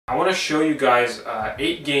I want to show you guys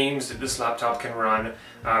 8 games that this laptop can run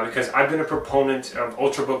because I've been a proponent of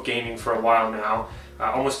Ultrabook gaming for a while now,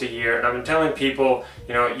 almost a year, and I've been telling people,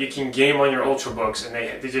 you know, you can game on your Ultrabooks, and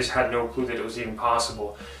they just had no clue that it was even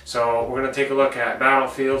possible. So we're going to take a look at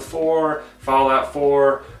Battlefield 4, Fallout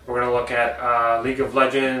 4, we're going to look at League of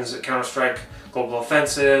Legends, Counter-Strike Global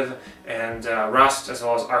Offensive, and Rust, as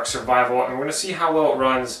well as Ark Survival, and we're going to see how well it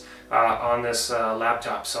runs on this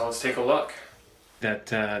laptop. So let's take a look. That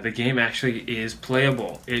the game actually is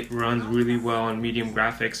playable. It runs really well on medium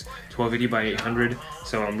graphics, 1280 by 800,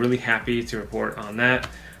 so I'm really happy to report on that.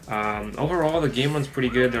 Overall, the game runs pretty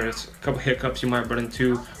good. There's a couple hiccups you might run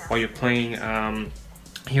into while you're playing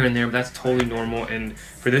here and there, but that's totally normal. And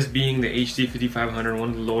for this being the HD 5500, one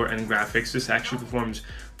of the lower end graphics, this actually performs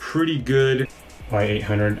pretty good by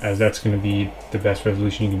 800, as that's going to be the best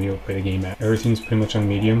resolution you can be able to play the game at. Everything's pretty much on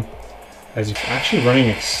medium, as it's actually running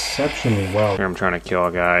exceptionally well. Here I'm trying to kill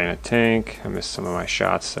a guy in a tank. I missed some of my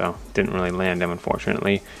shots, so didn't really land him,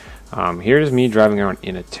 unfortunately. Here's me driving around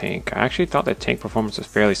in a tank. I actually thought that tank performance was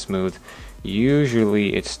fairly smooth.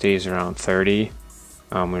 Usually it stays around 30.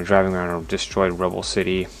 When you're driving around a destroyed rubble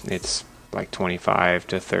city, it's like 25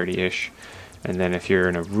 to 30-ish. And then if you're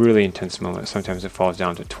in a really intense moment, sometimes it falls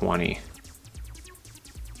down to 20.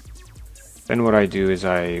 Then what I do is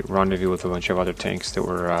I rendezvous with a bunch of other tanks that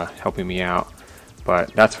were helping me out,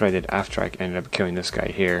 but that's what I did after I ended up killing this guy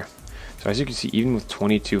here. So as you can see, even with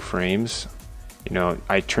 22 frames, you know,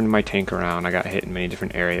 I turned my tank around, I got hit in many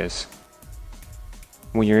different areas.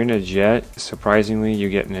 When you're in a jet, surprisingly, you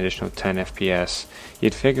get an additional 10 FPS.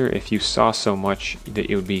 You'd figure if you saw so much that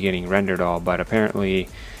it would be getting rendered all, but apparently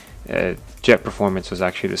jet performance was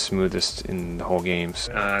actually the smoothest in the whole games.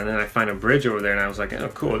 And then I find a bridge over there and I was like, oh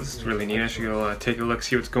cool, this is really neat. I should go take a look,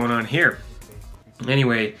 see what's going on here.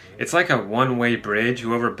 Anyway, it's like a one-way bridge.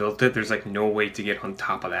 Whoever built it, there's like no way to get on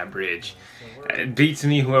top of that bridge. It beats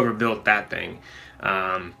me, whoever built that thing.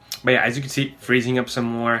 But yeah, as you can see, freezing up some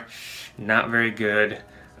more, not very good.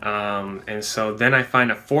 And so then I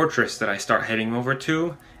find a fortress that I start heading over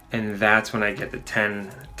to, and that's when I get the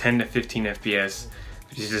 10 to 15 FPS,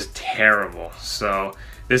 which is just terrible. So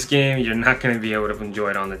this game, you're not going to be able to enjoy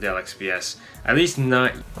it on the Dell XPS. At least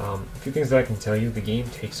not. A few things that I can tell you: the game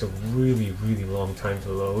takes a really long time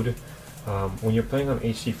to load. When you're playing on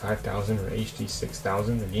HD 5000 or HD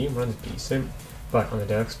 6000, the game runs decent, but on the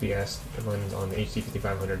Dell XPS, it runs on the HD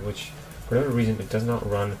 5500, which for whatever reason it does not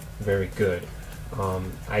run very good.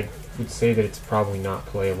 I would say that it's probably not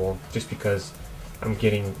playable, just because I'm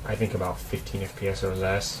getting, I think, about 15 FPS or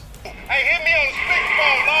less. Hey, hit me on the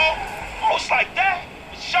speakerphone, dog. Almost like that.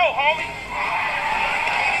 Show, homie.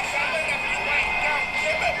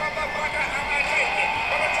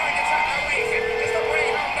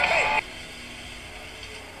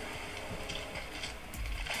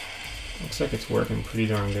 Looks like it's working pretty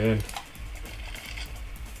darn good.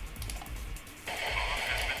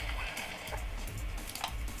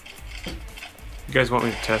 If you guys want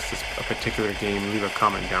me to test a particular game, leave a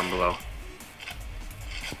comment down below.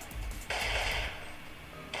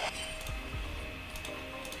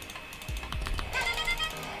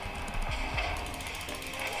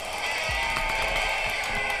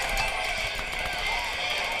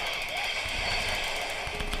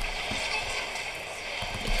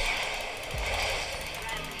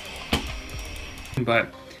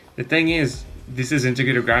 But the thing is, this is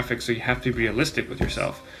integrated graphics, so you have to be realistic with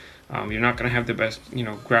yourself. You're not going to have the best, you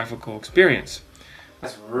know, graphical experience.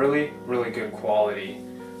 That's really good quality.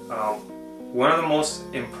 One of the most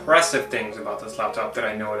impressive things about this laptop that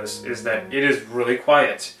I noticed is that it is really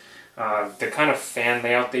quiet. The kind of fan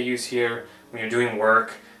layout they use here when you're doing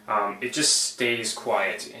work, it just stays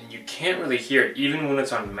quiet, and you can't really hear it. Even when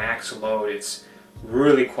it's on max load, it's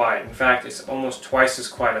really quiet. In fact, it's almost twice as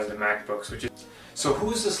quiet as the MacBooks, which is... So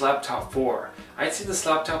who is this laptop for? I'd say this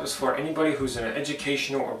laptop is for anybody who's in an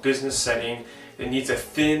educational or business setting that needs a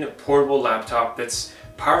thin, portable laptop that's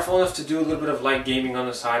powerful enough to do a little bit of light gaming on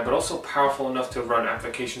the side, but also powerful enough to run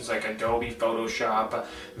applications like Adobe Photoshop,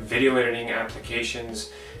 video editing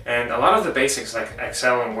applications, and a lot of the basics like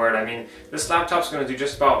Excel and Word. I mean, this laptop's going to do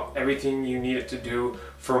just about everything you need it to do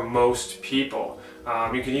for most people.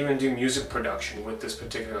 You can even do music production with this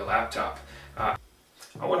particular laptop.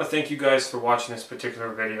 I want to thank you guys for watching this particular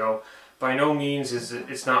video. By no means is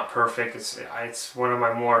it's not perfect. It's one of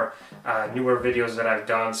my more newer videos that I've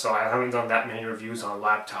done, so I haven't done that many reviews on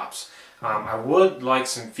laptops. I would like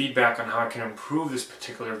some feedback on how I can improve this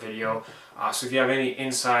particular video. So if you have any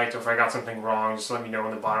insight or if I got something wrong, just let me know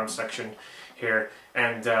in the bottom section here.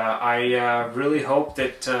 And I really hope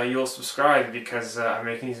that you'll subscribe, because I'm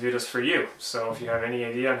making these videos for you. So if you have any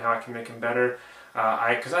idea on how I can make them better,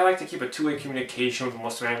 Because I like to keep a two-way communication with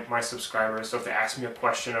most of my subscribers. So if they ask me a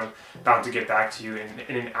question, I'm bound to get back to you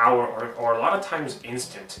in an hour or a lot of times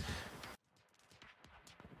instant.